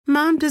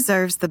Mom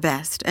deserves the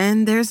best,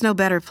 and there's no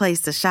better place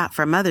to shop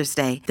for Mother's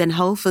Day than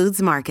Whole Foods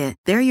Market.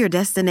 They're your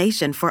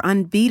destination for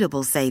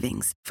unbeatable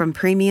savings, from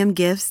premium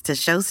gifts to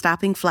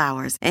show-stopping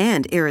flowers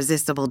and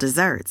irresistible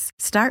desserts.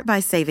 Start by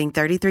saving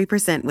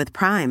 33% with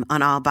Prime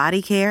on all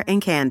body care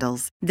and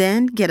candles.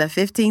 Then get a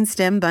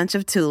 15-stem bunch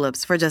of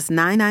tulips for just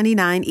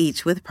 $9.99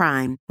 each with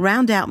Prime.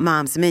 Round out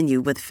Mom's menu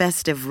with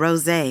festive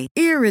rosé,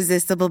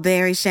 irresistible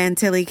berry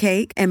chantilly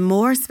cake, and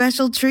more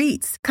special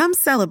treats. Come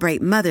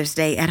celebrate Mother's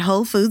Day at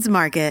Whole Foods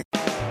Market.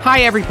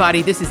 Hi,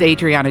 everybody. This is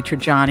Adriana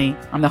Trajani.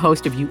 I'm the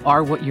host of You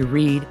Are What You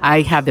Read.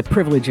 I have the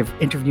privilege of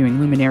interviewing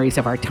luminaries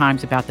of our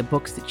times about the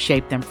books that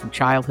shaped them from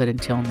childhood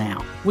until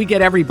now. We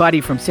get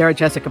everybody from Sarah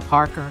Jessica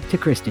Parker to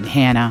Kristen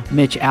Hanna,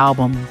 Mitch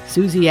Albom,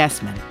 Susie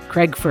Essman,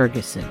 Craig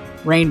Ferguson,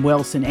 Rainn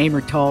Wilson,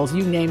 Amor Tolls,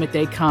 you name it,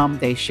 they come,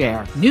 they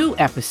share. New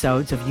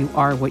episodes of You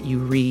Are What You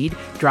Read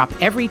drop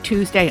every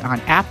Tuesday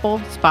on Apple,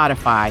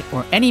 Spotify,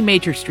 or any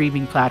major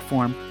streaming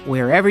platform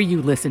wherever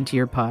you listen to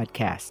your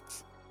podcasts.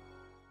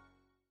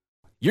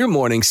 Your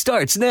morning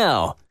starts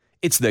now.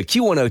 It's the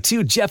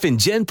Q102 Jeff and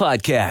Jen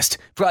podcast,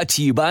 brought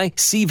to you by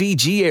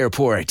CVG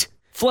Airport.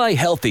 Fly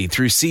healthy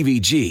through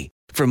CVG.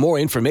 For more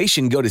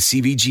information, go to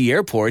CVG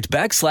Airport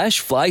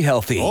 /fly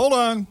healthy. Hold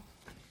on.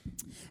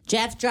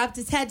 Jeff dropped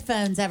his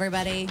headphones,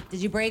 everybody.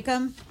 Did you break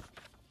them?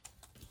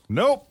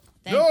 Nope.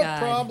 Thank no God.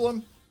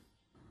 problem.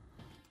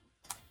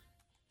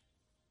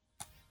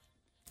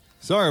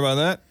 Sorry about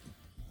that.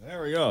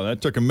 There we go. That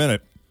took a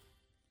minute.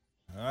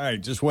 All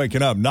right, just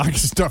waking up, knocking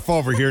stuff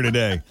over here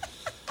today.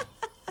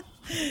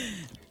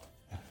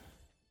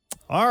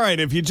 All right,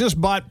 if you just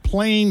bought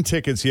plane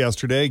tickets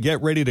yesterday,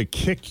 get ready to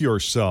kick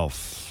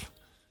yourself.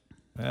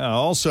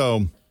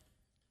 Also,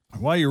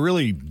 while you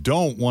really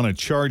don't want to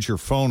charge your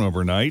phone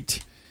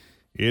overnight,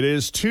 it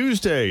is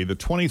Tuesday, the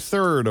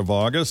 23rd of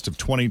August of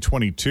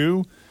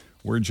 2022.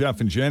 We're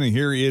Jeff and Jen, and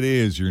here it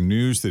is, your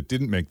news that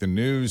didn't make the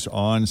news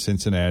on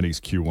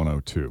Cincinnati's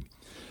Q102.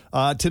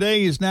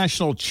 Today is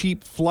National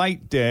Cheap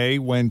Flight Day,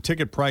 when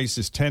ticket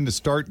prices tend to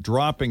start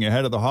dropping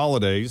ahead of the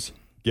holidays.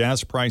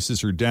 Gas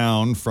prices are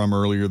down from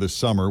earlier this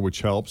summer,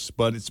 which helps,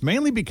 but it's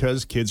mainly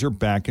because kids are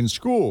back in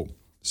school.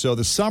 So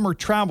the summer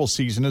travel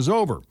season is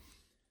over.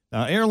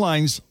 Now,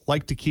 airlines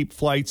like to keep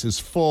flights as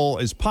full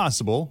as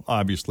possible,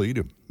 obviously,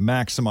 to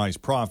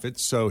maximize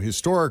profits. So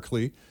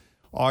historically,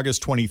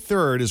 August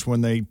 23rd is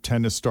when they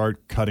tend to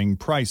start cutting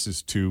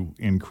prices to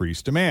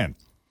increase demand.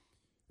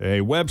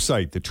 A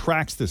website that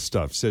tracks this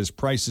stuff says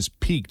prices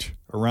peaked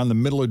around the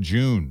middle of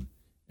June,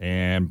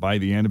 and by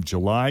the end of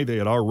July, they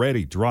had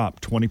already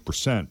dropped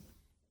 20%.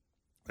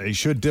 They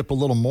should dip a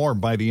little more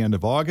by the end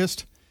of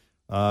August,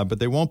 but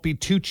they won't be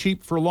too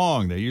cheap for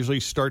long. They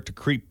usually start to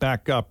creep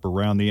back up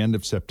around the end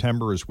of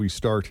September as we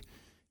start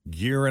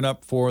gearing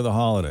up for the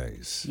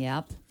holidays.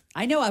 Yep.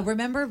 I know. I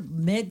remember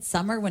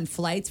midsummer when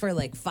flights were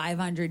like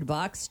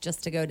 $500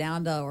 just to go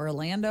down to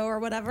Orlando or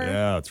whatever.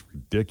 Yeah, it's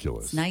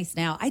ridiculous. It's nice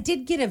now. I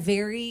did get a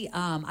very,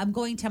 I'm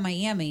going to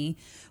Miami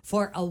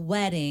for a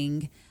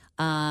wedding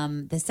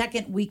the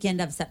second weekend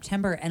of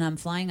September, and I'm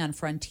flying on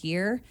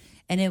Frontier,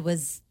 and it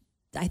was,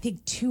 I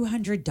think,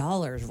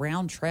 $200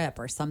 round trip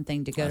or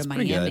something to go to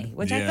Miami,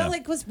 which I felt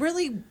like was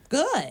really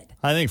good.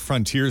 I think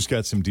Frontier's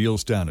got some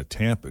deals down at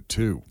Tampa,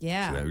 too.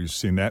 Yeah. So we've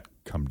seen that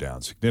come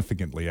down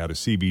significantly out of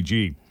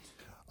CBG.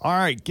 All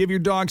right, give your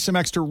dog some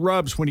extra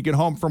rubs when you get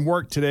home from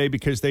work today,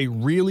 because they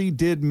really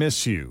did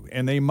miss you,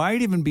 and they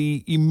might even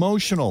be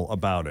emotional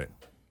about it.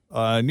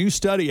 A new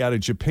study out of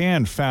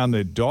Japan found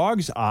that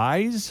dogs'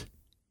 eyes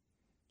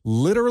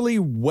literally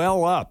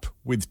well up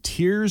with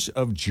tears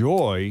of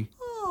joy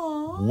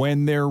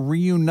when they're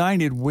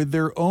reunited with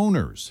their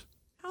owners.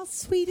 How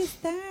sweet is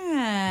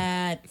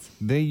that?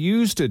 They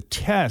used a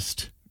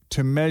test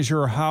to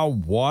measure how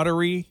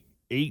watery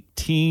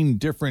 18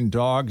 different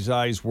dogs'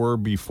 eyes were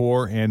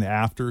before and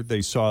after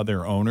they saw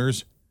their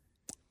owners.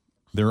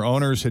 Their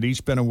owners had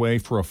each been away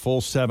for a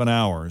full 7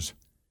 hours,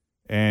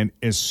 and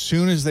as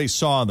soon as they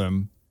saw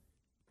them,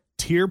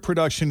 tear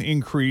production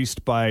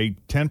increased by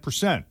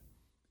 10%.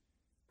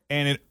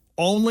 And it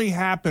only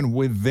happened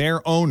with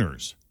their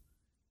owners.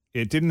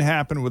 It didn't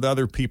happen with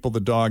other people the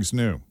dogs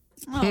knew.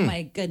 Oh,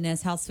 my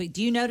goodness. How sweet.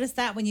 Do you notice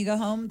that when you go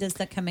home? Does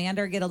the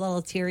commander get a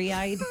little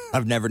teary-eyed?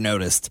 I've never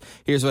noticed.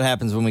 Here's what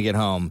happens when we get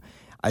home.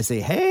 I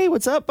say, hey,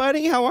 what's up,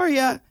 buddy? How are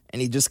you?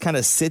 And he just kind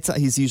of sits.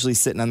 He's usually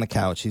sitting on the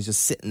couch. He's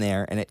just sitting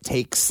there, and it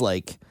takes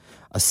like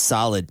a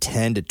solid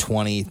 10 to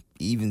 20,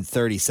 even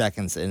 30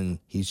 seconds, and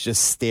he's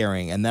just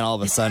staring. And then all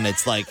of a sudden,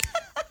 it's like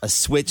a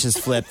switch is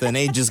flipped, and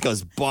he just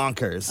goes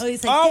bonkers. Oh,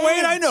 he's like,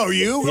 wait, I know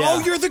you. Yeah. Oh,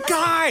 you're the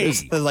guy.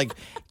 They're like,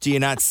 do you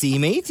not see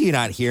me? Do you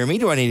not hear me?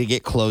 Do I need to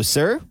get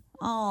closer?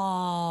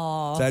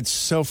 oh. That's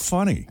so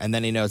funny. And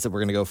then he knows that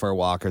we're going to go for a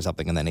walk or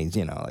something, and then he's,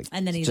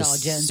 And then he's just all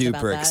Jones super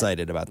about that.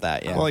 excited about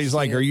that. Yeah. Well, he's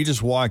like, are you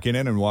just walking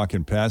in and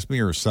walking past me,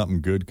 or is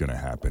something good going to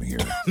happen here?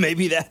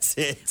 Maybe that's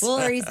it. Well,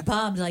 or he's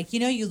bummed, like,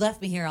 you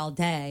left me here all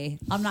day.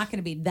 I'm not going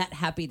to be that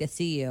happy to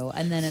see you.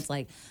 And then it's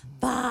like,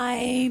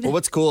 fine. Well,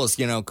 what's cool is,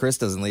 Chris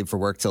doesn't leave for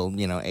work till,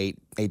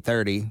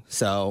 8:30.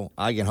 So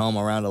I get home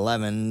around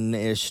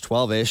 11-ish,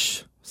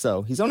 12-ish.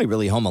 So he's only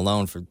really home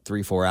alone for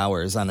 3-4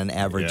 hours on an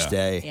average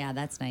day. Yeah,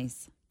 that's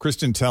nice.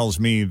 Kristen tells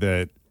me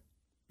that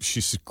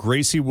she says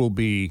Gracie will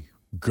be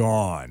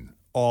gone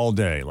all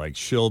day. Like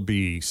she'll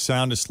be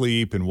sound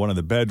asleep in one of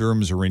the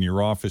bedrooms or in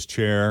your office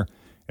chair,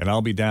 and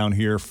I'll be down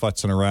here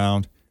futzing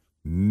around.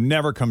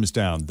 Never comes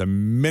down. The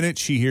minute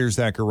she hears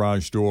that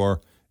garage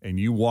door and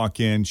you walk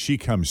in, she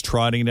comes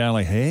trotting down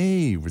like,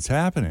 hey, what's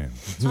happening?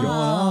 What's going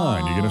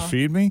on? You going to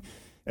feed me?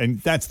 And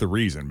that's the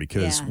reason,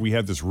 because we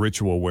have this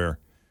ritual where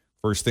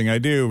first thing I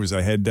do is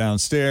I head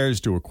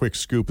downstairs, do a quick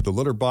scoop of the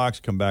litter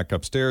box, come back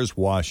upstairs,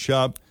 wash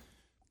up,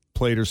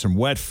 plate her some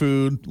wet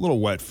food, a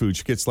little wet food.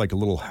 She gets like a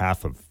little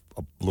half of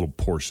a little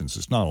portions.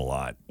 It's not a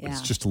lot. Yeah.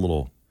 It's just a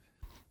little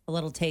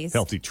taste.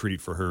 Healthy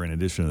treat for her in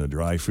addition to the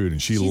dry food.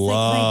 And she's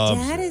loves like,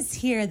 my dad it. is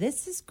here.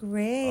 This is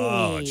great.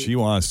 Oh, and she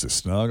wants to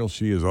snuggle.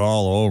 She is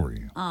all over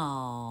you.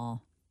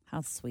 Oh,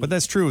 how sweet. But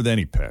that's true with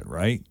any pet,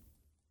 right?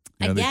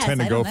 You know, I they guess,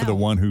 tend to I go don't for the know.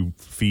 one who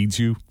feeds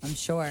you. I'm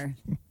sure.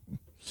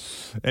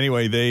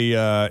 Anyway, they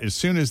as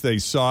soon as they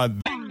saw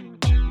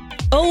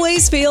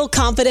Always feel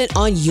confident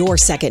on your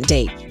second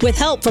date. With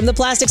help from the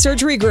Plastic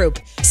Surgery Group.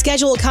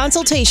 Schedule a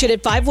consultation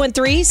at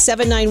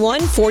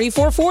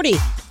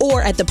 513-791-4440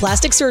 or at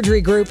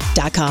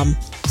theplasticsurgerygroup.com.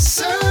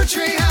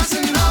 Surgery has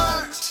an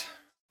art.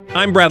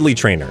 I'm Bradley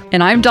Trainer.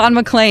 And I'm Don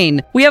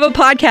McClain. We have a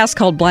podcast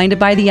called Blinded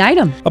by the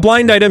Item. A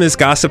blind item is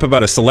gossip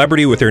about a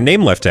celebrity with their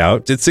name left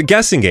out. It's a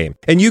guessing game,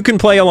 and you can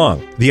play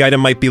along. The item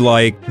might be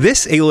like,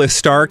 this A-list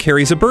star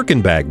carries a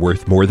Birkin bag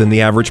worth more than the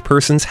average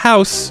person's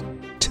house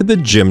to the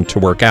gym to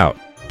work out.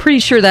 Pretty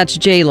sure that's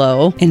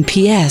J-Lo. And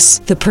P.S.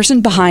 the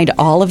person behind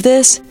all of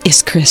this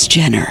is Kris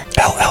Jenner,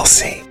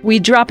 LLC. We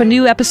drop a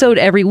new episode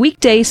every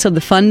weekday so the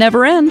fun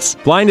never ends.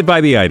 Blinded by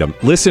the Item.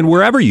 Listen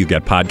wherever you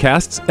get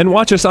podcasts and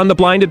watch us on the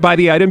Blinded by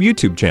the Item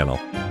YouTube channel.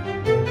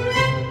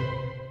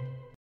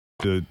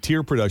 the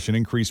tier production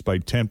increased by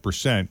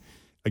 10%.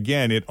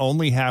 Again, it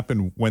only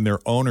happened when their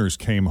owners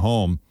came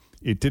home.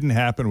 It didn't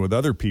happen with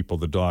other people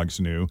the dogs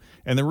knew.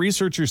 And the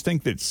researchers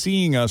think that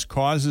seeing us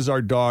causes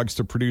our dogs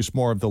to produce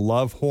more of the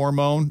love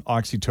hormone,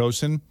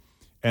 oxytocin,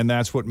 and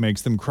that's what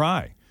makes them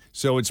cry.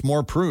 So it's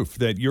more proof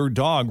that your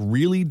dog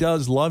really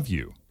does love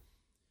you.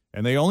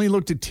 And they only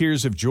looked at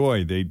tears of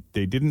joy. They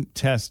didn't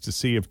test to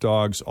see if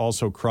dogs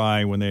also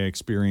cry when they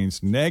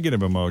experience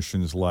negative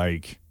emotions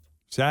like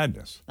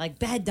sadness. Like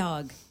bad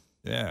dog.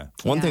 Yeah.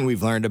 One thing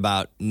we've learned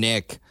about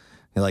Nick,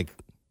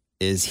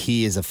 is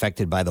he is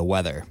affected by the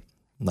weather.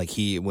 Like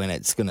when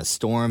it's going to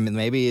storm, and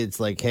maybe it's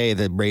like, hey,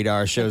 the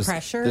radar shows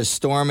the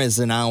storm is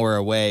an hour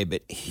away,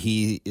 but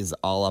he is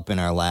all up in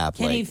our lap.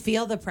 Can he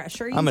feel the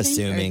pressure? I'm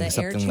assuming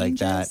something like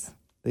that.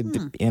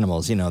 The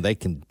animals, they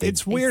can.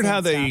 It's weird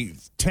how they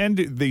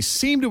they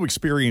seem to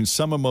experience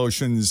some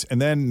emotions and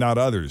then not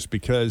others.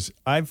 Because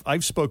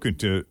I've spoken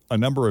to a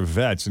number of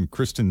vets, and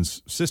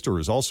Kristen's sister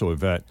is also a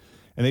vet,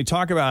 and they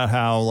talk about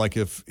how like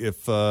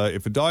if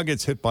a dog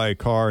gets hit by a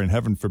car and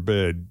heaven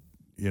forbid,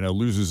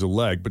 loses a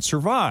leg but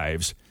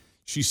survives,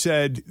 she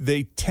said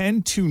they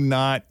tend to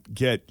not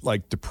get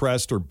like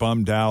depressed or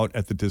bummed out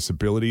at the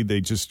disability.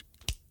 They just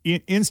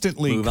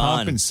instantly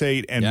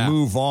compensate and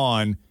move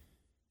on.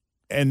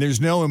 And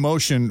there's no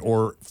emotion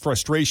or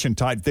frustration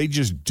tied. They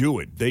just do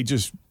it. They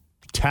just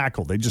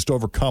tackle. They just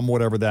overcome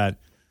whatever that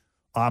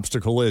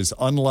obstacle is.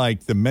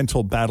 Unlike the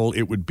mental battle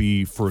it would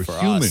be for a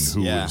human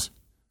us,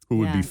 who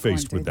would be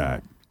faced with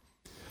that.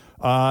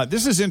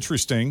 This is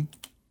interesting.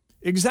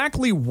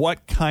 Exactly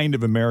what kind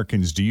of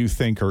Americans do you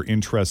think are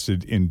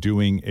interested in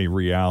doing a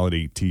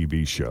reality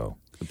TV show?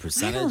 The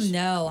percentage? I don't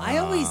know. I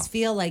always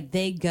feel like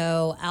they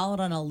go out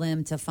on a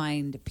limb to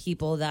find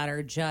people that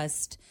are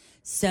just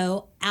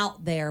so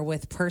out there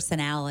with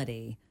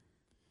personality.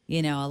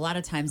 A lot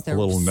of times they're a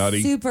little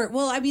nutty. Super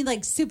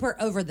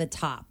over the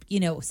top.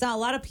 So a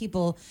lot of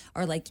people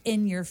are like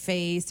in your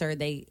face, or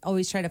they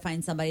always try to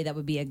find somebody that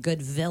would be a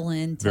good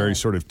villain. Very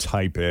sort of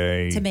type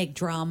A. To make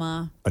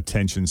drama.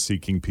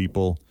 Attention-seeking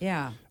people.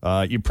 Yeah.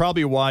 You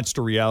probably watched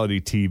a reality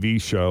TV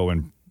show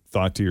and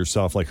thought to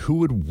yourself, like, who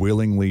would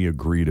willingly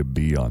agree to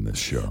be on this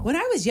show? When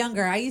I was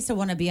younger, I used to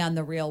want to be on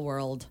The Real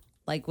World.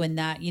 Like when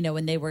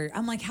they were,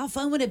 I'm like, how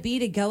fun would it be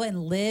to go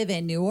and live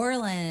in New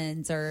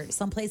Orleans or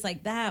someplace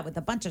like that with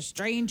a bunch of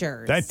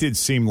strangers? That did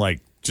seem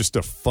like just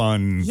a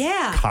fun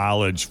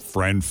college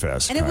friend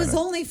fest. And it was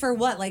only for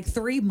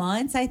 3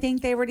 months, I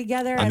think they were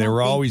together. And they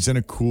were always in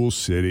a cool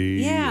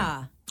city.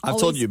 Yeah. I've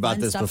told you about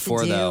this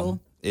before, though,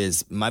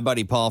 is my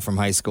buddy Paul from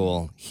high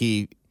school.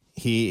 He's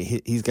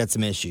got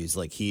some issues.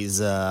 Like he's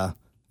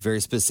very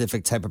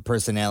specific type of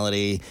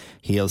personality.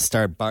 He'll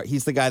start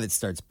he's the guy that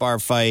starts bar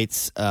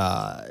fights.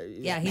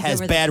 He's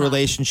has bad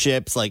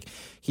relationships. Like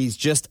he's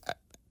just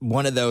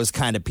one of those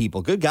kind of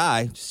people. Good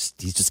guy.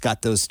 He's just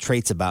got those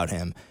traits about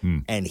him.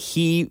 And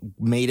he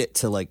made it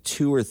to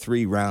 2 or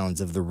 3 rounds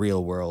of the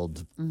Real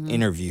World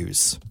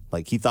interviews.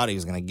 Like he thought he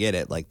was going to get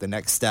it. Like the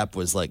next step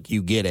was like,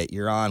 you get it.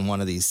 You're on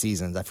one of these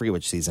seasons. I forget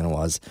which season it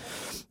was,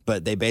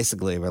 but they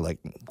basically were like,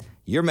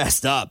 you're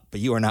messed up, but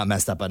you are not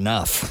messed up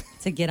enough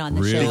to get on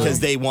the show.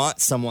 Because they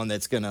want someone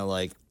that's going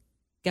to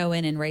go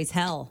in and raise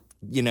hell.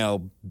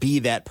 be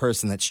that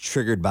person that's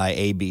triggered by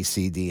A, B,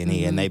 C, D, and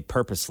E. And they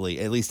purposely,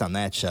 at least on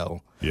that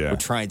show, were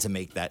trying to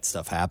make that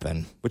stuff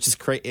happen, which is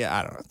crazy.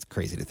 I don't know. It's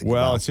crazy to think about.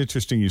 Well, it's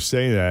interesting you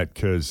say that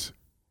because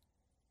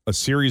a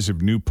series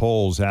of new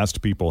polls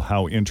asked people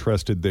how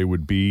interested they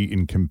would be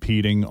in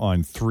competing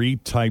on 3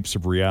 types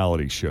of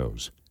reality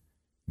shows: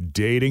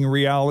 dating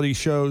reality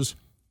shows,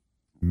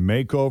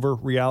 makeover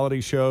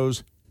reality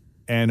shows,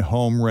 and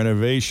home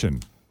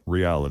renovation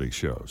reality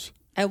shows.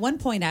 At one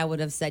point, I would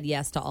have said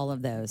yes to all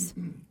of those.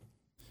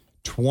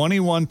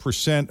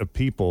 21% of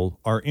people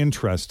are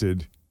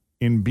interested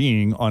in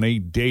being on a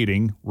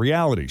dating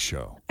reality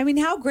show. I mean,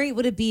 how great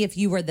would it be if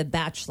you were the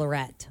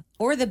Bachelorette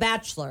or the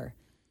Bachelor?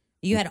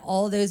 You had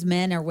all those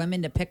men or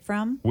women to pick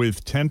from?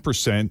 With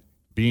 10%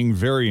 being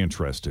very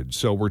interested.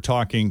 So we're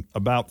talking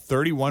about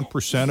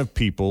 31% of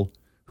people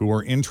who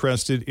are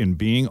interested in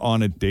being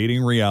on a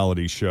dating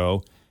reality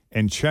show.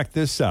 And check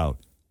this out.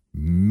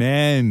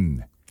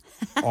 Men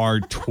are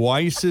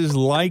twice as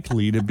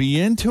likely to be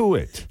into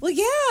it. Well,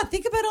 yeah.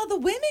 Think about all the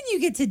women you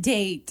get to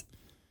date.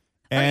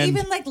 Or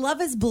even like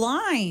Love is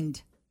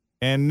Blind.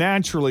 And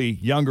naturally,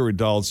 younger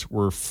adults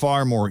were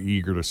far more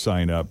eager to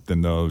sign up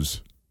than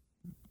those,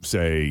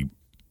 say,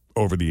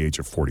 over the age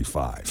of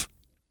 45.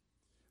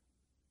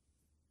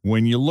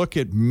 When you look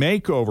at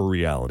makeover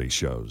reality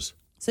shows.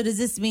 So does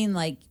this mean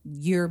like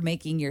you're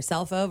making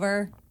yourself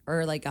over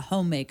or like a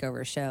home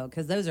makeover show?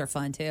 Because those are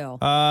fun too.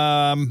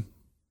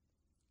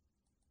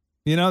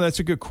 That's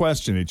a good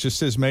question. It just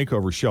says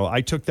makeover show. I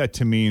took that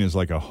to mean as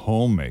like a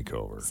home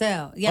makeover.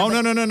 So, yeah. Oh,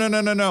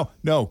 no.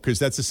 No, because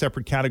that's a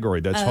separate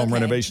category. That's home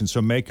renovation.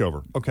 So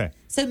makeover. Okay.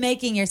 So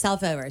making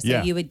yourself over.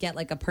 So you would get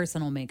like a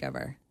personal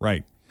makeover.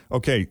 Right.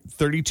 Okay.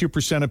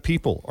 32% of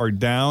people are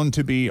down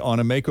to be on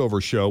a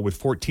makeover show,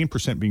 with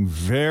 14% being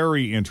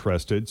very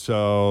interested.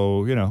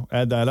 So,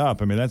 add that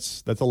up. I mean,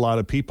 that's a lot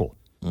of people.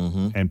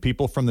 Mm-hmm. And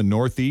people from the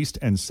Northeast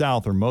and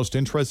South are most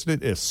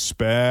interested,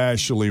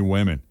 especially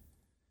women.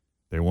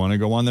 They want to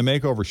go on the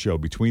makeover show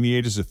between the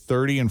ages of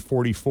 30 and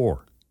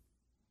 44.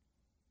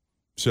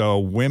 So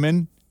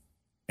women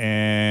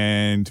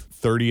and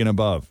 30 and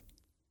above,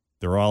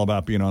 they're all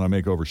about being on a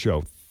makeover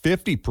show.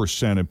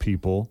 50% of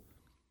people,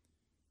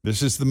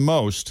 this is the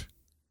most,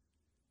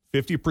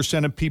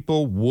 50% of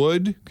people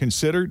would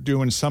consider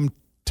doing some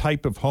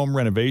type of home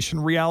renovation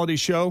reality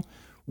show,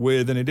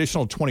 with an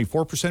additional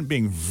 24%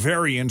 being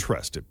very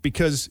interested.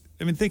 Because,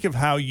 think of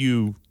how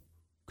you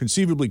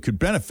conceivably could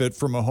benefit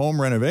from a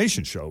home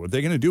renovation show. Are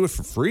they going to do it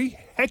for free?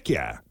 Heck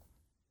yeah.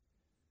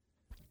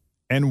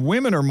 And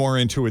women are more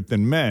into it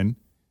than men.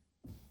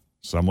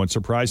 Somewhat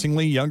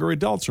surprisingly, younger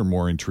adults are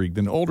more intrigued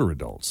than older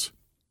adults.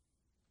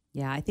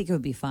 Yeah, I think it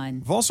would be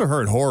fun. I've also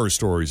heard horror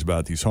stories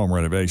about these home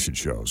renovation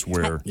shows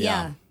where...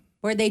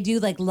 Where they do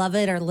like love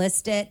it or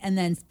list it, and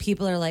then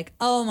people are like,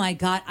 oh my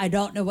God, I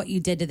don't know what you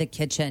did to the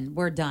kitchen.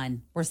 We're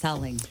done. We're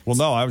selling. Well,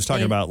 no, I was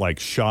talking about like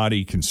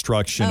shoddy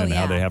construction and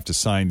how they have to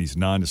sign these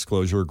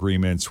non-disclosure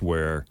agreements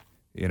where,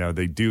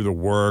 they do the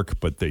work,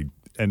 but they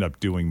end up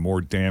doing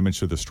more damage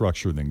to the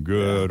structure than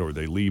good, or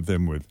they leave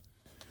them with,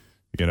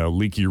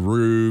 leaky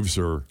roofs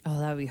or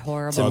that would be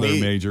horrible. Other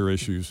major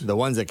issues. The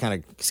ones that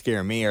kind of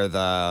scare me are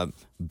the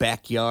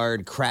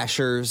backyard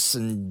crashers,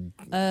 and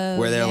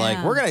where they're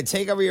like, we're going to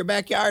take over your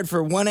backyard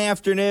for one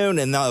afternoon.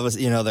 And that was,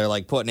 they're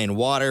like putting in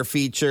water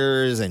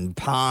features and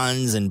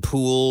ponds and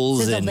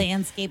pools. And a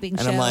landscaping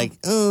show. And I'm like,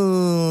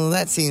 oh,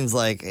 that seems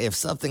like if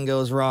something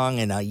goes wrong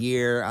in a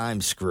year,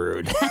 I'm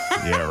screwed.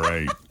 Yeah,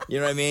 right. You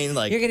know what I mean?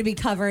 Like, you're going to be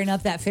covering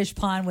up that fish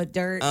pond with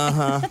dirt.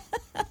 Uh-huh.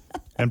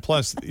 And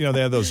plus, they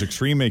have those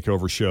extreme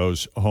makeover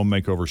shows, home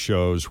makeover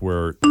shows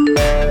where...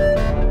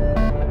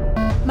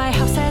 My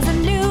house has a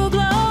new glow.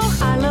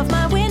 I love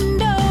my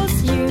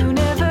windows.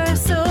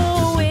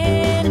 Universal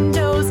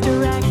Windows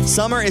Direct.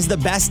 Summer is the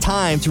best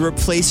time to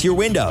replace your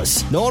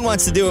windows. No one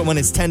wants to do it when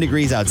it's 10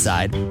 degrees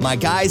outside. My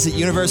guys at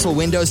Universal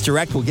Windows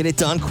Direct will get it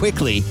done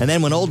quickly. And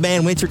then when old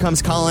man winter comes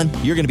calling,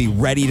 you're going to be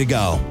ready to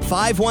go.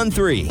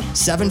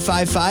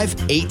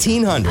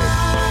 513-755-1800.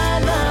 I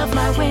love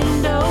my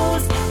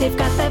windows. They've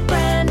got that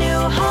brand new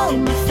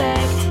home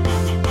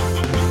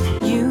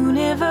effect.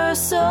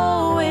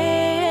 Universal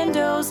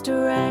Windows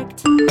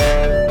Direct.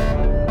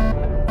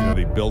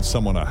 They build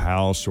someone a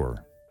house,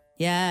 or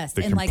yes,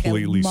 they in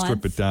completely like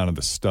strip it down to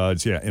the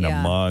studs. Yeah, in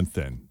a month,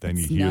 and then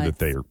you hear that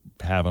they are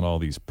having all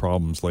these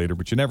problems later,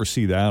 but you never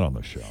see that on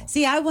the show.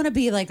 See, I want to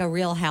be like a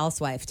real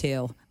housewife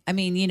too. I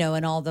mean,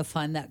 and all the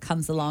fun that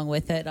comes along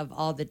with it, of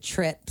all the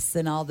trips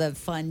and all the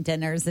fun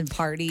dinners and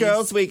parties.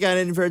 Girls' weekend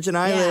in Virgin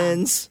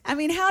Islands. I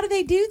mean, how do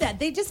they do that?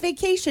 They just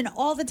vacation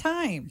all the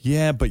time.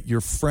 Yeah, but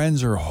your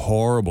friends are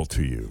horrible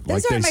to you.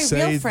 Those like aren't they my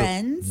say real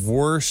friends. The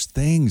worst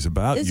things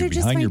about Those you are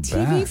just behind my your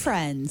TV back.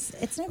 friends.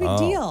 It's no big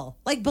deal.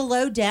 Like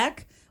Below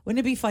Deck. Wouldn't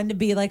it be fun to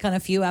be like on a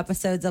few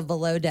episodes of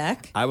Below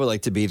Deck? I would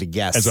like to be the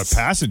guest. As a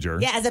passenger?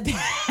 Yeah, as a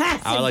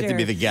passenger. I would like to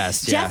be the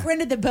guest, Jeff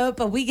rented the boat,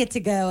 but we get to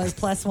go as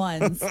plus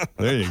ones.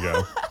 There you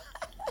go.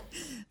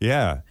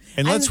 Yeah.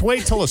 And let's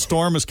wait till a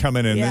storm is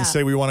coming in and then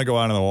say we want to go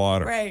out on the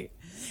water. Right.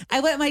 I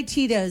want my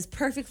Cheetos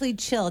perfectly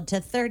chilled to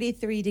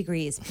 33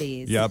 degrees,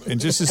 please. Yep. And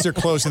just as they're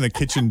closing the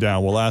kitchen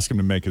down, we'll ask him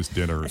to make us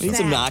dinner. Or I need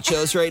some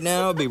nachos right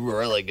now. It'd be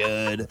really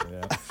good.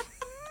 Yeah.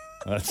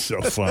 That's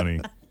so funny.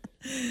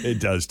 It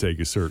does take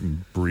a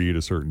certain breed,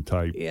 a certain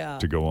type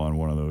to go on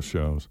one of those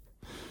shows.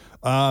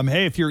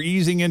 Hey, if you're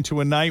easing into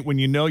a night when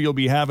you know you'll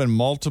be having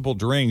multiple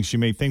drinks, you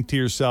may think to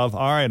yourself,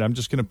 all right, I'm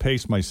just going to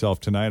pace myself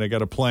tonight. I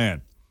got a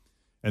plan.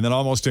 And then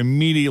almost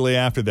immediately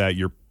after that,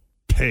 your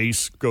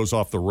pace goes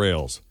off the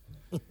rails.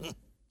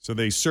 So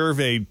they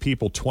surveyed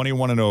people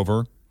 21 and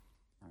over,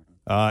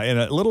 and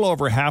a little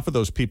over half of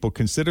those people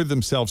consider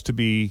themselves to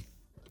be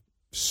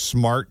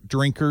smart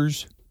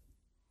drinkers.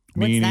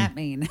 What's that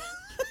mean?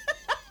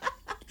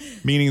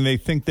 Meaning they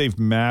think they've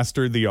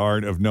mastered the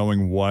art of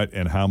knowing what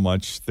and how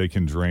much they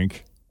can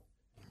drink.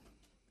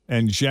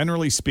 And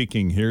generally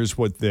speaking, here's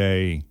what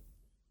they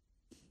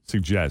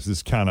suggest. This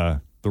is kind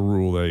of the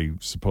rule they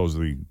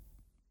supposedly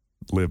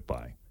live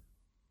by.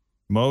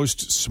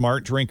 Most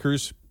smart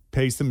drinkers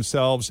pace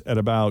themselves at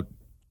about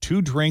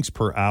 2 drinks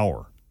per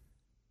hour.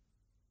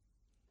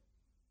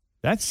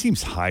 That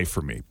seems high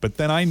for me, but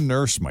then I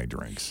nurse my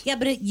drinks. Yeah,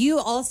 but you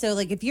also,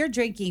 like, if you're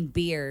drinking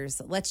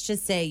beers, let's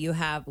just say you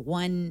have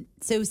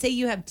say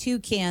you have 2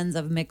 cans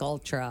of Mick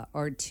Ultra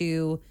or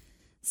 2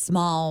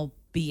 small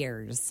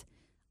beers.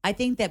 I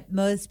think that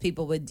most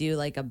people would do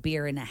like a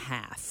beer and a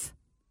half.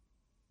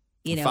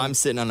 If I'm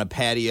sitting on a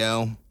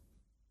patio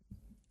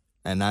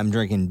and I'm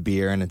drinking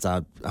beer and it's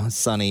a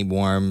sunny,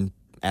 warm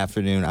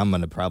afternoon, I'm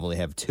going to probably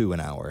have 2 an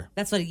hour.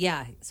 That's what,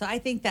 yeah. So I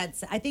think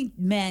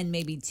men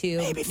maybe 2.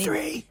 Maybe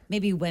 3.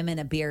 Maybe women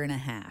a beer and a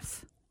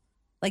half.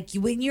 Like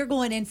when you're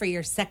going in for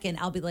your second,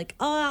 I'll be like,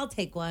 oh, I'll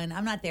take one.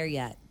 I'm not there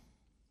yet.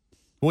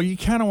 Well, you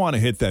kind of want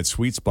to hit that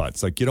sweet spot.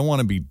 It's like you don't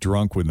want to be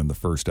drunk within the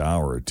first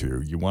hour or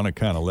 2. You want to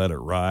kind of let it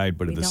ride,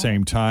 but at the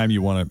same time,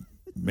 you want to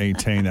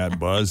maintain that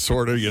buzz,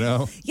 sort of,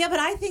 Yeah, but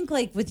I think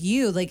like with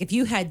you, like if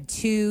you had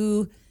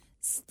 2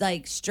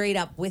 like straight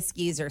up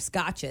whiskeys or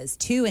scotches,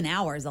 2 an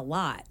hour is a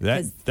lot.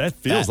 That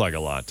feels like a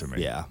lot to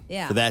me.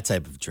 Yeah. For that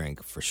type of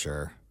drink, for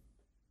sure.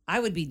 I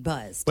would be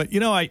buzzed. But,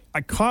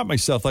 I caught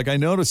myself, like I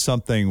noticed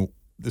something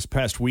this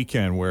past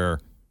weekend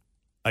where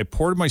I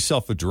poured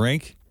myself a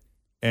drink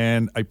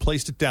and I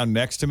placed it down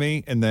next to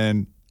me. And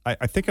then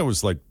I think I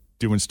was like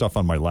doing stuff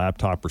on my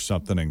laptop or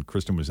something. And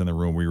Kristen was in the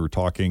room. We were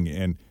talking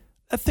and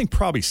that thing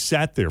probably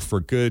sat there for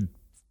a good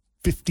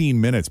 15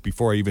 minutes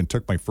before I even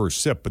took my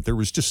first sip. But there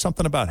was just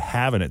something about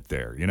having it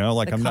there,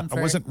 like I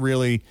wasn't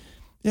really,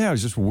 it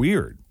was just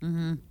weird.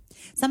 Mm-hmm.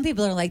 Some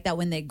people are like that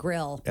when they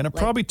grill. And it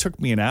probably took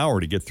me an hour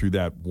to get through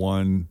that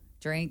one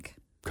drink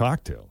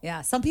cocktail.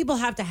 Yeah. Some people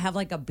have to have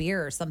like a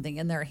beer or something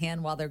in their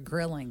hand while they're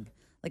grilling.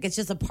 Like it's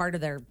just a part of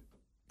their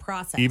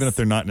process. Even if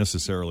they're not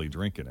necessarily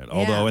drinking it.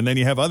 Although, and then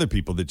you have other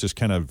people that just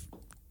kind of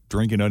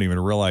drink and don't even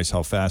realize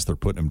how fast they're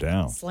putting them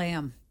down.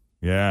 Slam.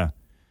 Yeah.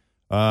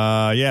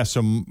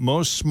 So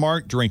most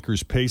smart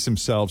drinkers pace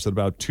themselves at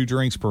about 2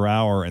 drinks per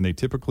hour, and they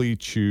typically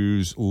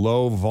choose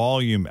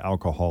low-volume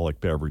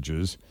alcoholic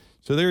beverages.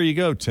 So there you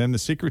go, Tim. The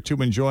secret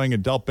to enjoying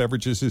adult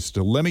beverages is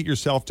to limit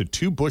yourself to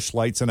 2 Busch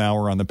Lights an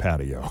hour on the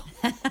patio.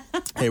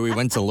 Hey, we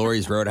went to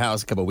Lori's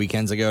Roadhouse a couple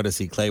weekends ago to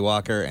see Clay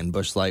Walker, and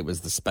Busch Light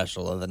was the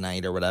special of the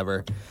night or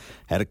whatever.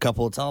 Had a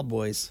couple of tall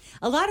boys.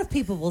 A lot of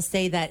people will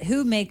say that.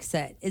 Who makes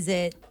it? Is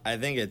it? I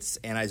think it's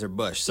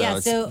Anheuser-Busch.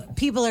 So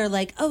people are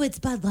like, oh, it's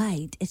Bud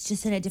Light. It's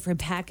just in a different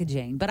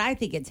packaging. But I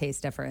think it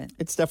tastes different.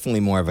 It's definitely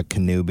more of a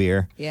canoe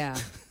beer. Yeah.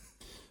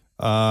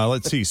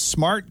 Let's see.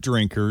 Smart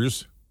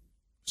drinkers,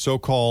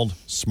 so-called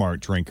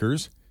smart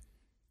drinkers,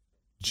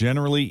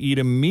 generally eat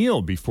a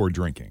meal before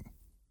drinking.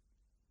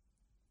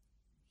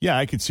 Yeah,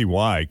 I could see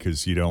why,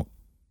 because you don't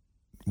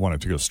want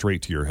it to go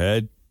straight to your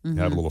head. Mm-hmm.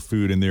 Have a little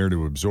food in there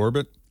to absorb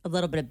it. A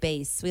little bit of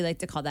base. We like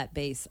to call that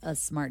base as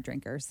smart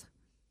drinkers.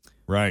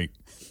 Right.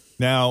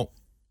 Now,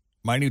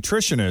 my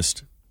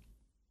nutritionist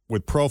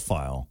with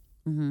Profile,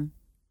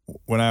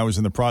 when I was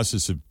in the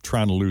process of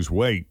trying to lose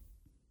weight,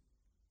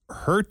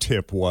 her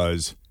tip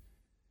was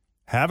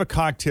have a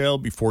cocktail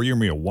before your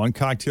meal, 1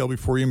 cocktail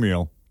before your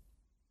meal,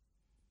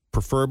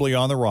 preferably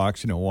on the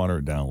rocks, water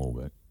it down a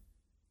little bit.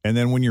 And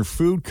then when your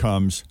food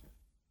comes,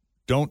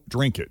 don't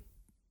drink it.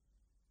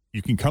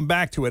 You can come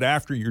back to it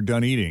after you're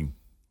done eating.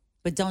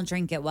 But don't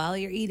drink it while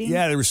you're eating?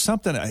 Yeah, there was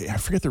something, I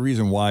forget the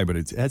reason why, but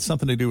it had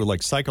something to do with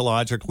like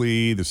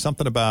psychologically. There's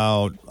something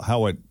about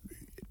how it,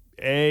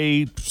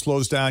 A,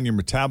 slows down your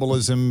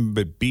metabolism,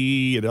 but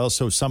B, it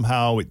also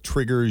somehow it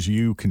triggers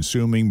you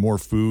consuming more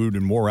food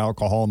and more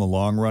alcohol in the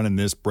long run, and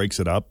this breaks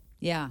it up.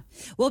 Yeah.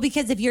 Well,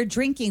 because if you're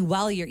drinking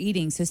while you're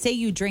eating, so say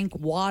you drink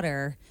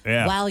water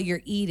while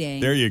you're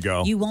eating. There you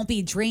go. You won't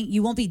be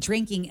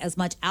drinking as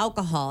much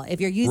alcohol. If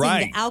you're using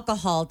the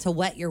alcohol to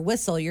wet your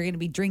whistle, you're going to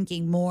be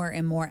drinking more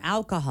and more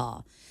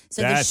alcohol.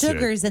 So the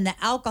sugars and the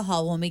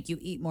alcohol will make you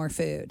eat more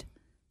food.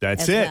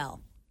 That's it.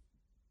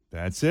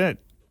 That's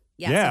it.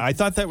 Yeah, I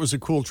thought that was a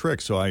cool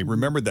trick, so I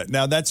remembered that.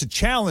 Now, that's a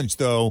challenge,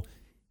 though,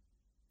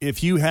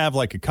 if you have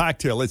like a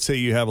cocktail, let's say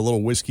you have a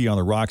little whiskey on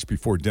the rocks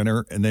before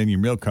dinner, and then your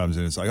meal comes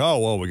in, it's like, oh,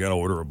 well, we got to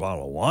order a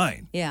bottle of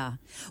wine. Yeah.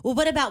 Well,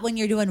 what about when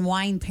you're doing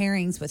wine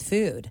pairings with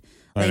food?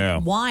 I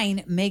know.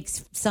 Wine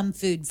makes some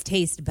foods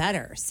taste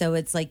better. So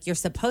it's like you're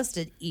supposed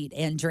to eat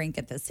and drink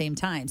at the same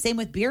time. Same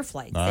with beer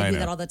flights. They do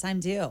that all the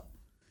time too.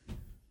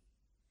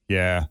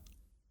 Yeah.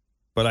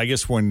 But I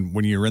guess when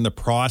you're in the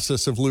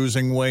process of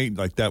losing weight,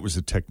 like that was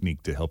a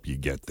technique to help you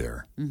get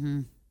there.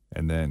 Mm-hmm.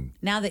 And then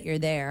now that you're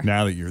there,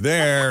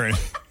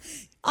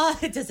 oh,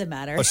 it doesn't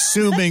matter.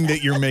 Assuming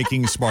that you're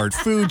making smart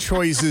food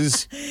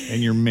choices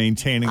and you're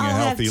maintaining a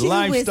healthy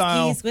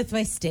lifestyle. Whiskeys with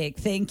my steak.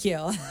 Thank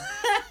you.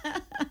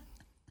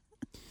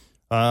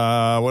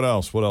 What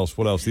else?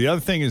 The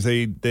other thing is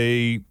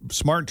they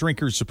smart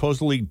drinkers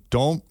supposedly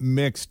don't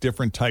mix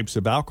different types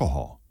of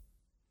alcohol.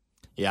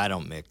 Yeah, I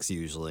don't mix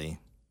usually.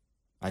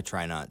 I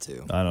try not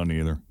to. I don't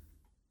either.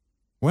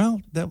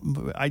 Well,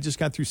 I just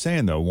got through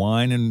saying, though,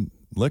 wine and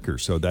liquor.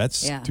 So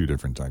that's two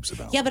different types of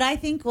alcohol. Yeah, but I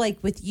think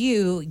like with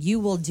you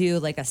will do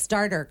like a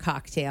starter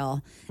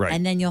cocktail. Right.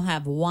 And then you'll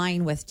have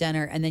wine with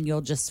dinner and then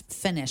you'll just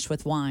finish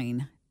with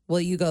wine.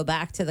 Will you go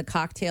back to the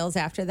cocktails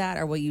after that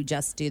or will you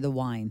just do the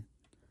wine?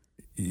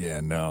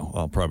 Yeah, no.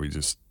 I'll probably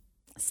just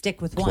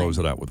stick with wine. Close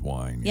it out with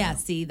wine. Yeah,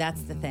 see,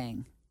 that's the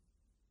thing.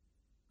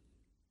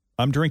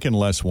 I'm drinking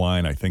less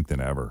wine, I think,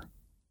 than ever.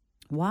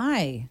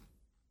 Why?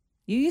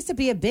 You used to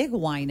be a big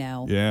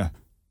wino. Yeah.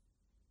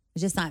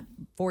 It's just not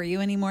for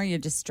you anymore. You're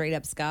just straight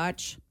up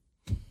Scotch.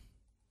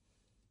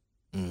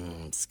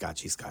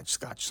 Scotch.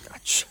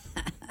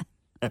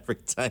 Every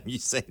time you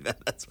say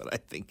that, that's what I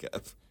think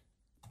of.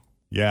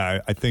 Yeah,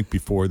 I think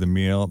before the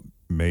meal,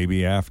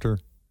 maybe after,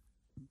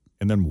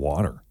 and then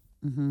water.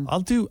 Mm-hmm.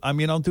 I'll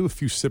do a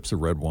few sips of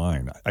red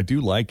wine. I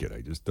do like it.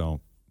 I just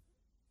don't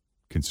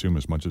consume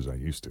as much as I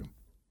used to.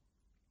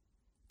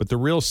 But the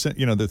real,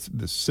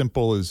 the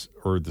simple is,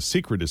 or the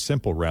secret is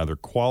simple, rather,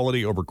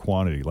 quality over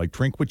quantity. Like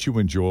drink what you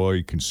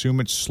enjoy,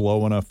 consume it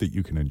slow enough that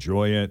you can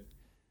enjoy it.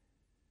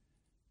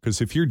 Because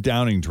if you're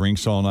downing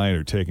drinks all night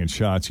or taking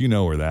shots, you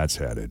know where that's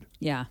headed.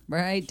 Yeah,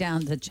 right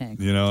down the chink.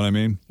 You know what I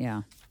mean?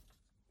 Yeah.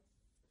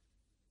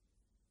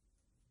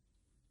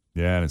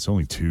 Yeah, and it's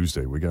only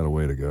Tuesday. We got a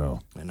way to go.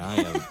 And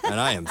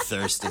I am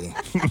thirsty.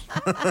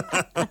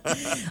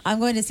 I'm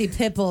going to see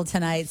Pitbull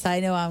tonight, so I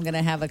know I'm going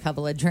to have a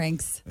couple of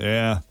drinks.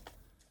 Yeah.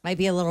 Might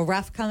be a little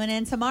rough coming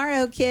in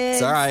tomorrow, kids.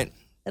 It's all right.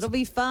 It'll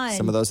be fun.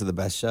 Some of those are the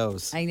best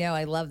shows. I know.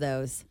 I love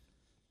those.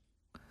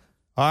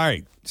 All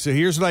right. So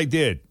here's what I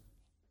did.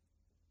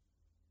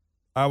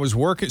 I was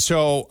working.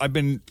 So I've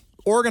been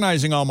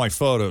organizing all my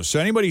photos. So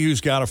anybody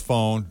who's got a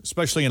phone,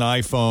 especially an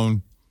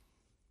iPhone,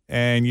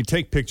 and you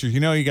take pictures,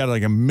 you got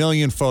like 1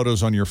 million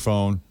photos on your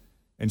phone.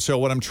 And so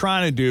what I'm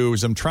trying to do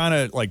is I'm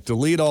trying to like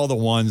delete all the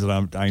ones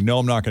that I know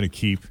I'm not going to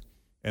keep.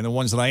 And the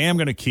ones that I am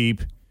going to keep,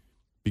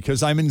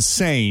 because I'm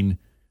insane,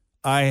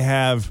 I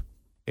have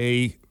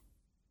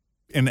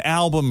an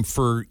album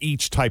for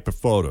each type of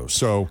photo.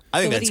 So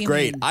I think that's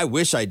great. I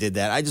wish I did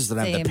that. I just don't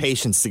have the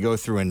patience to go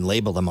through and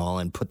label them all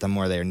and put them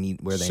where they need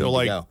to go. So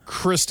like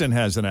Kristen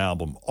has an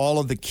album. All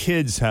of the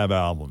kids have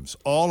albums.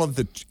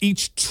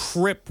 Each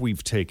trip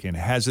we've taken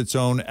has its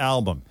own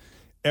album.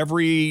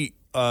 Every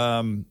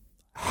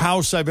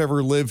house I've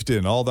ever lived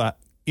in, all the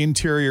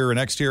interior and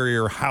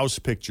exterior house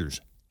pictures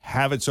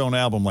have its own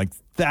album. Like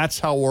that's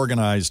how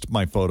organized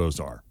my photos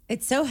are.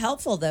 It's so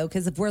helpful, though,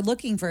 because if we're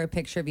looking for a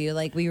picture of you,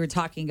 like we were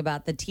talking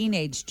about the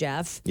teenage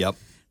Jeff. Yep.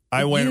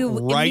 I went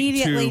right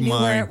immediately to knew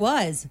where it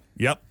was.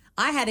 Yep.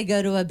 I had to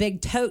go to a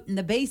big tote in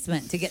the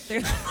basement to get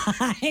through the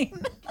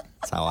line.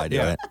 That's how I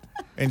do it.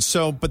 And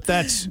so, but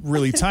that's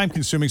really time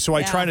consuming. So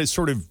I try to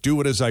sort of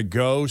do it as I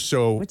go.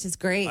 So which is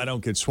great. I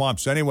don't get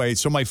swamped. So anyway,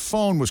 so my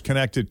phone was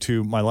connected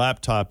to my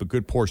laptop a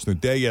good portion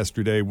of the day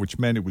yesterday, which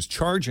meant it was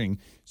charging.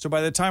 So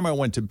by the time I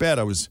went to bed,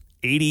 I was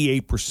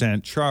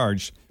 88%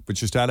 charged. But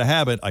just out of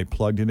habit, I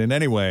plugged it in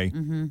anyway,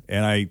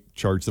 and I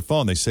charged the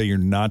phone. They say you're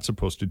not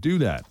supposed to do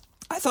that.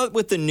 I thought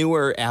with the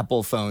newer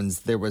Apple phones,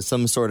 there was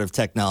some sort of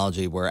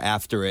technology where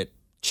after it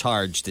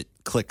charged, it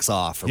clicks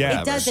off or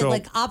whatever. It does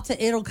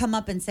it'll come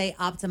up and say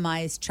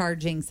optimize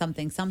charging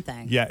something.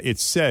 Yeah, it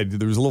said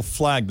there was a little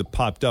flag that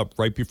popped up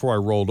right before I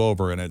rolled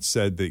over, and it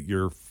said that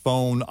your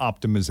phone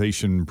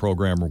optimization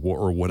program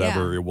or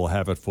whatever, it will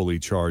have it fully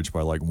charged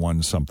by like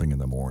 1 something in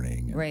the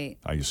morning. And right.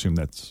 I assume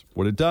that's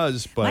what it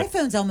does. But my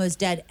phone's almost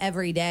dead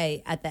every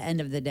day at the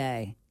end of the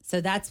day. So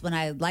that's when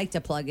I like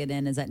to plug it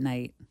in, is at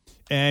night.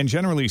 And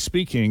generally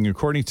speaking,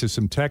 according to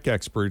some tech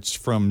experts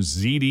from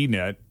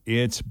ZDNet,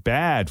 it's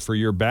bad for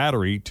your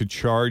battery to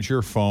charge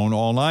your phone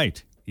all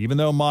night. Even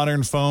though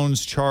modern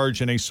phones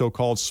charge in a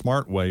so-called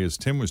smart way, as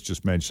Tim was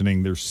just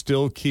mentioning, they're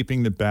still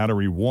keeping the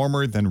battery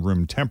warmer than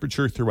room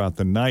temperature throughout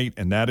the night,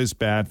 and that is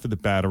bad for the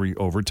battery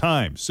over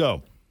time.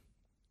 So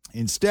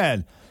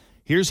instead,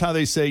 here's how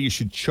they say you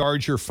should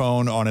charge your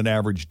phone on an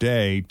average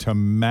day to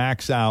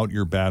max out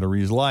your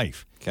battery's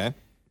life. Okay.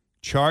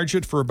 Charge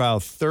it for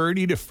about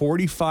 30 to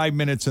 45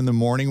 minutes in the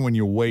morning when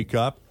you wake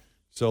up.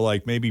 So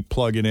like maybe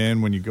plug it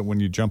in when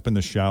you jump in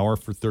the shower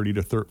for 30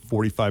 to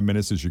 45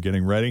 minutes as you're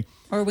getting ready.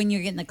 Or when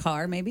you get in the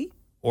car, maybe.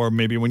 Or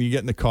maybe when you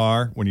get in the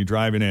car, when you're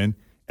driving in,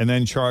 and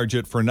then charge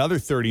it for another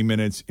 30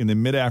 minutes in the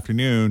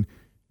mid-afternoon.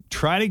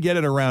 Try to get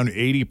it around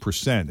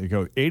 80%. They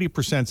go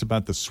 80% is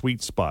about the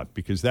sweet spot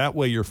because that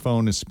way your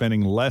phone is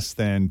spending less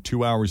than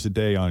 2 hours a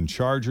day on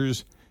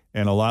chargers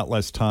and a lot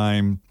less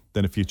time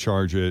than if you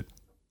charge it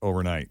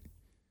overnight.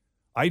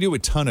 I do a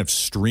ton of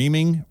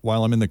streaming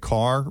while I'm in the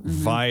car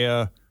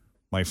via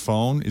my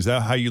phone. Is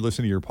that how you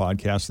listen to your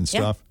podcast and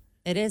stuff?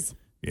 It is.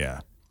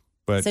 Yeah.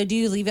 But so do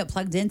you leave it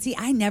plugged in? See,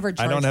 I never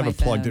charge I don't have my it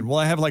plugged phone. in. Well,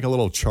 I have like a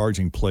little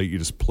charging plate. You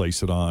just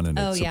place it on and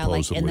it's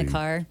supposedly. Like in the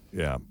car?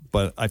 Yeah.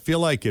 But I feel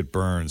like it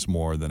burns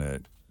more than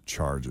it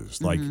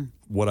charges. Like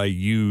what I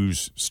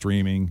use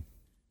streaming,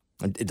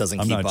 it doesn't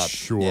I'm keep not up.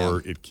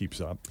 sure it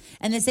keeps up.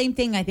 And the same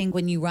thing, I think,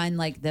 when you run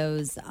like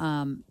those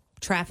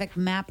traffic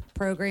map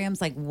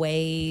programs like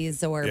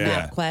Waze or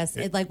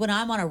MapQuest. Like when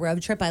I'm on a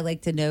road trip, I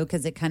like to know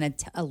because it kind of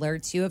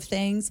alerts you of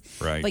things.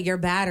 Right. But your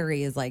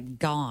battery is like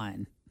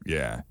gone.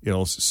 Yeah.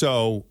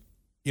 So,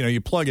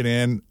 you plug it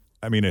in.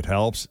 I mean, it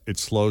helps. It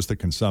slows the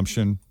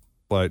consumption.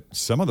 But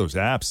some of those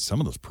apps, some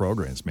of those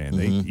programs, man,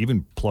 they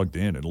even plugged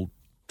in, it'll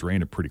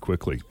drain it pretty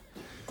quickly.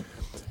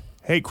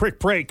 Hey, quick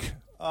break.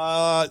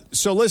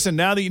 So listen,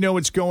 now that you know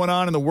what's going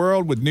on in the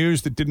world with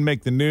news that didn't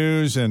make the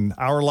news and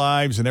our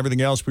lives and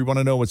everything else, we want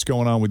to know what's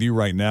going on with you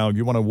right now. If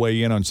you want to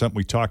weigh in on something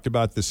we talked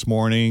about this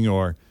morning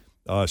or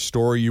a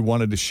story you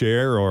wanted to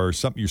share or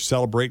something you're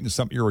celebrating,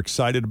 something you're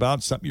excited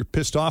about, something you're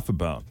pissed off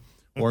about,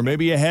 or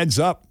maybe a heads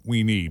up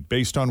we need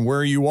based on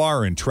where you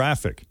are in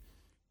traffic,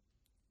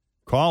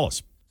 call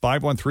us.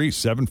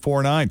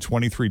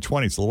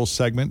 513-749-2320. It's a little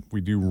segment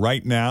we do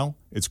right now.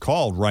 It's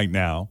called Right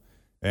Now.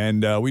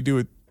 And we do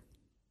it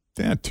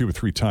 2 or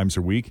 3 times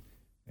a week.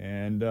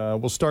 And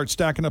we'll start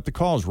stacking up the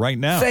calls right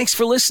now. Thanks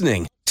for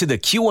listening to the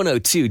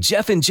Q102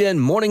 Jeff and Jen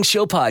Morning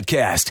Show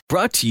podcast,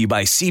 brought to you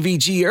by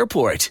CVG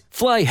Airport.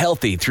 Fly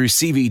healthy through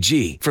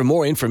CVG. For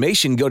more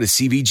information, go to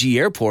CVG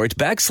Airport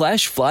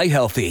 /fly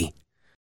healthy.